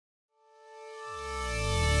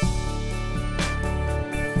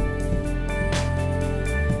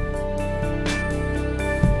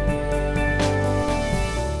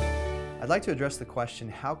like to address the question,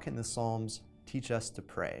 how can the Psalms teach us to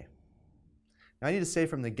pray? Now, I need to say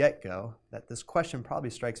from the get-go that this question probably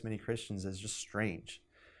strikes many Christians as just strange.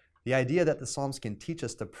 The idea that the Psalms can teach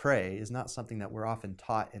us to pray is not something that we're often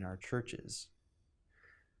taught in our churches.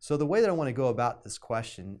 So the way that I want to go about this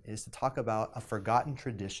question is to talk about a forgotten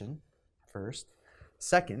tradition first,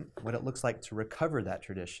 second, what it looks like to recover that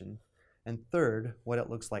tradition, and third, what it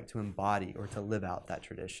looks like to embody or to live out that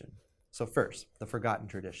tradition. So first, the forgotten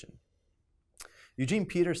tradition. Eugene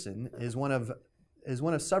Peterson is one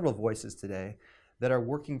of several voices today that are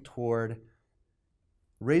working toward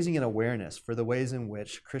raising an awareness for the ways in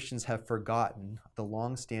which Christians have forgotten the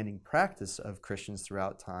long-standing practice of Christians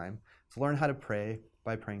throughout time to learn how to pray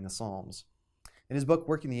by praying the Psalms. In his book,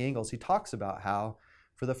 Working the Angles, he talks about how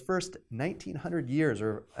for the first 1900 years,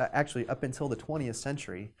 or actually up until the 20th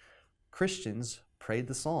century, Christians prayed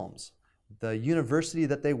the Psalms. The university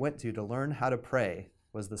that they went to learn how to pray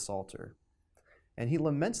was the Psalter. And he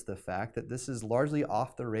laments the fact that this is largely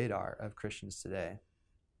off the radar of Christians today.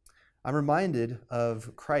 I'm reminded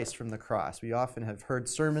of Christ from the cross. We often have heard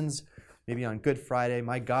sermons, maybe on Good Friday,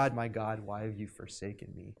 my God, why have you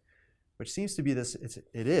forsaken me? Which seems to be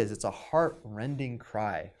it's a heart-rending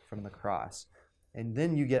cry from the cross. And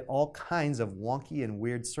then you get all kinds of wonky and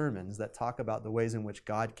weird sermons that talk about the ways in which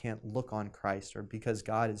God can't look on Christ, or because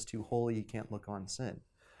God is too holy, he can't look on sin.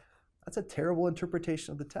 That's a terrible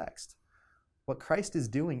interpretation of the text. What Christ is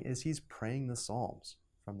doing is he's praying the Psalms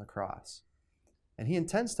from the cross. And he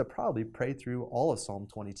intends to probably pray through all of Psalm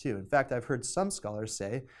 22. In fact, I've heard some scholars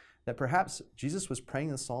say that perhaps Jesus was praying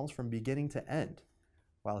the Psalms from beginning to end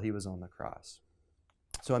while he was on the cross.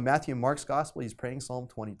 So in Matthew and Mark's gospel, he's praying Psalm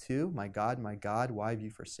 22, my God, why have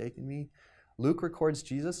you forsaken me? Luke records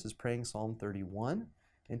Jesus is praying Psalm 31,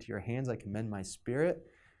 into your hands I commend my spirit.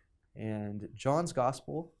 And John's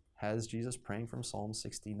gospel has Jesus praying from Psalm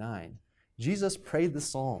 69. Jesus prayed the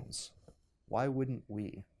Psalms. Why wouldn't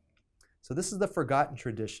we? So this is the forgotten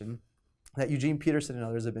tradition that Eugene Peterson and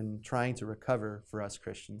others have been trying to recover for us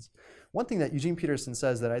Christians. One thing that Eugene Peterson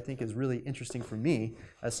says that I think is really interesting for me,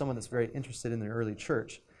 as someone that's very interested in the early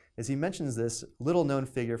church, is he mentions this little-known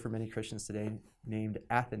figure for many Christians today named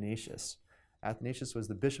Athanasius. Athanasius was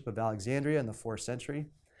the bishop of Alexandria in the 4th century,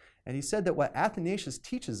 and he said that what Athanasius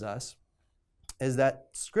teaches us is that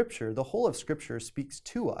Scripture, the whole of Scripture, speaks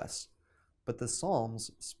to us, but the Psalms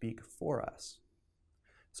speak for us.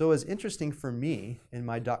 So it was interesting for me in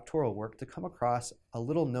my doctoral work to come across a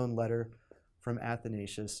little-known letter from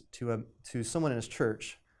Athanasius to someone in his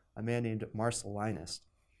church, a man named Marcellinus.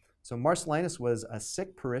 So Marcellinus was a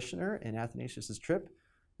sick parishioner in Athanasius'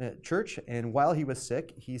 church, and while he was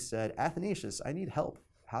sick, he said, Athanasius, I need help.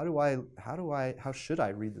 How should I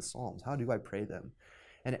read the Psalms? How do I pray them?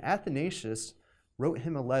 And Athanasius wrote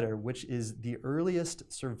him a letter which is the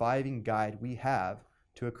earliest surviving guide we have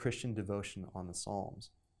to a Christian devotion on the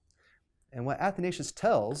Psalms. And what Athanasius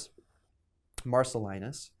tells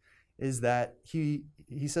Marcellinus is that he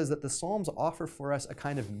says that the Psalms offer for us a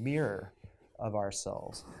kind of mirror of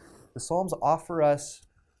ourselves. The Psalms offer us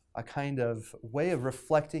a kind of way of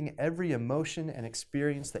reflecting every emotion and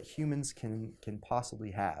experience that humans can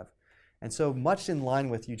possibly have. And so much in line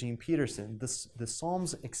with Eugene Peterson, the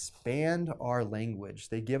Psalms expand our language.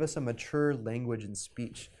 They give us a mature language and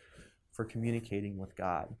speech for communicating with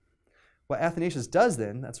God. What Athanasius does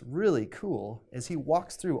then, that's really cool, is he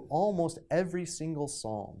walks through almost every single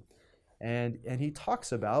psalm. And he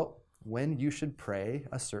talks about when you should pray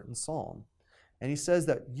a certain psalm. And he says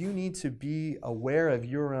that you need to be aware of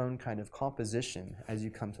your own kind of composition as you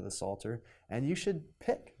come to the Psalter, and you should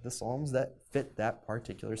pick the psalms that fit that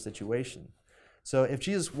particular situation. So if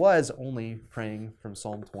Jesus was only praying from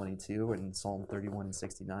Psalm 22 and Psalm 31 and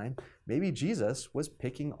 69, maybe Jesus was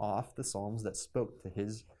picking off the psalms that spoke to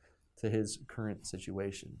his current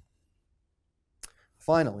situation.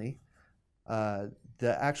 Finally,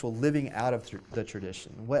 the actual living out of the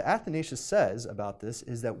tradition. What Athanasius says about this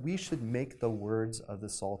is that we should make the words of the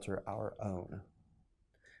Psalter our own.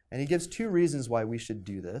 And he gives two reasons why we should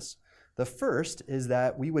do this. The first is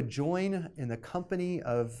that we would join in the company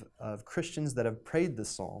of Christians that have prayed the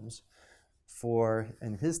Psalms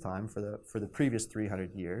in his time, for the previous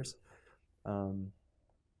 300 years.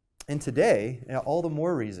 And today, all the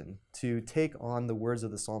more reason to take on the words of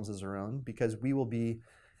the Psalms as our own, because we will be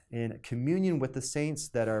in communion with the saints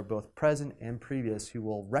that are both present and previous, who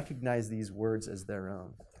will recognize these words as their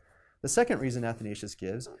own. The second reason Athanasius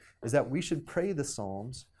gives is that we should pray the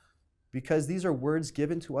Psalms because these are words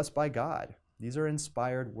given to us by God. These are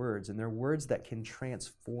inspired words, and they're words that can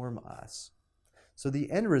transform us. So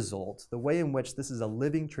the end result, the way in which this is a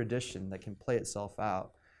living tradition that can play itself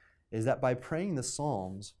out, is that by praying the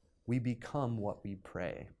Psalms, we become what we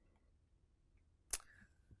pray.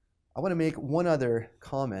 I want to make one other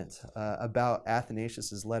comment about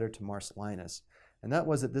Athanasius' letter to Marcellinus, and that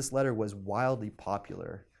was that this letter was wildly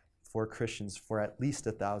popular for Christians for at least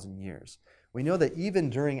 1,000 years. We know that even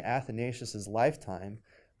during Athanasius' lifetime,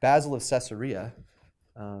 Basil of Caesarea,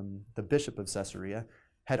 the bishop of Caesarea,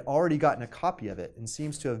 had already gotten a copy of it and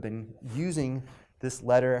seems to have been using this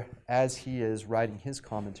letter as he is writing his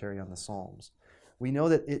commentary on the Psalms. We know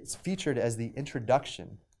that it's featured as the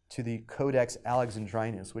introduction to the Codex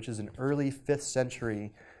Alexandrinus, which is an early 5th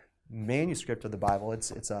century manuscript of the Bible.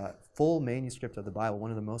 It's a full manuscript of the Bible,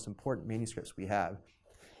 one of the most important manuscripts we have.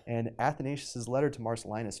 And Athanasius' letter to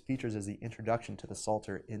Marcellinus features as the introduction to the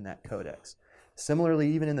Psalter in that codex.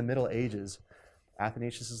 Similarly, even in the Middle Ages,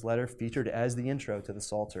 Athanasius' letter featured as the intro to the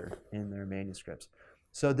Psalter in their manuscripts.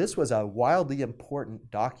 So this was a wildly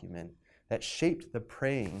important document that shaped the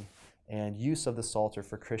praying and use of the Psalter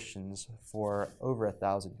for Christians for over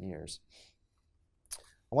 1,000 years.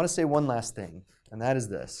 I want to say one last thing, and that is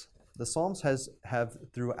this. The Psalms have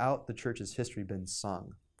throughout the church's history been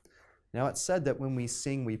sung. Now it's said that when we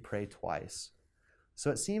sing, we pray twice.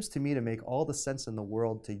 So it seems to me to make all the sense in the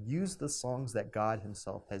world to use the songs that God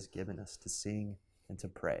himself has given us to sing and to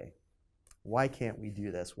pray. Why can't we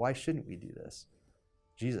do this? Why shouldn't we do this?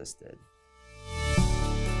 Jesus did.